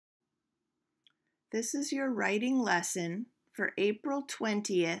This is your writing lesson for April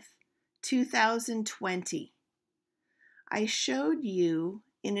 20th, 2020. I showed you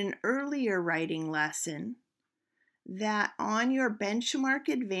in an earlier writing lesson that on your Benchmark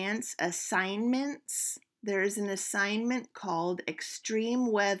Advance assignments, there is an assignment called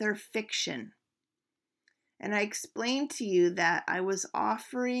Extreme Weather Fiction. And I explained to you that I was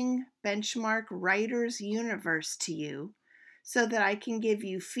offering Benchmark Writers Universe to you so that I can give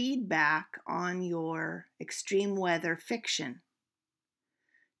you feedback on your extreme weather fiction.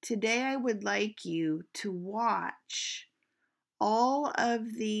 Today I would like you to watch all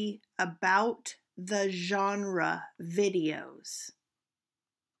of the About the Genre videos.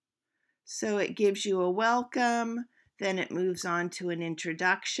 So it gives you a welcome, then it moves on to an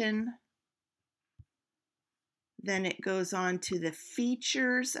introduction, then it goes on to the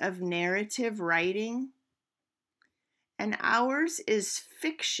features of narrative writing. And ours is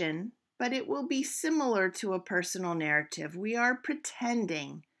fiction, but it will be similar to a personal narrative. We are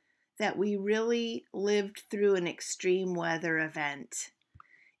pretending that we really lived through an extreme weather event.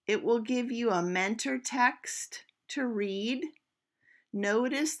 It will give you a mentor text to read.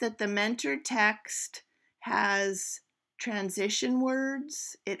 Notice that the mentor text has transition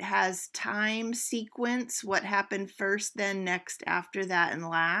words. It has time sequence, what happened first, then, next, after that, and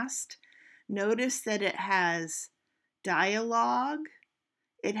last. Notice that it has dialogue.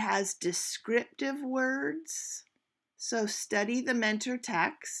 It has descriptive words. So study the mentor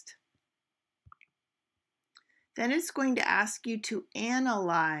text. Then it's going to ask you to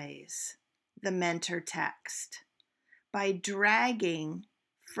analyze the mentor text. By dragging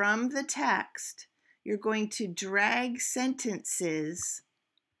from the text, you're going to drag sentences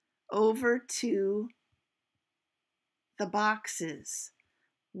over to the boxes.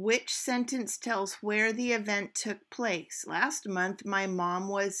 Which sentence tells where the event took place? Last month, my mom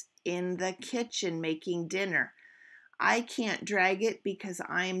was in the kitchen making dinner. I can't drag it because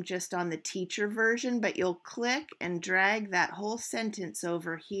I'm just on the teacher version, but you'll click and drag that whole sentence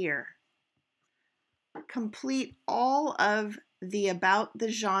over here. Complete all of the About the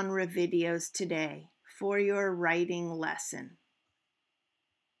Genre videos today for your writing lesson.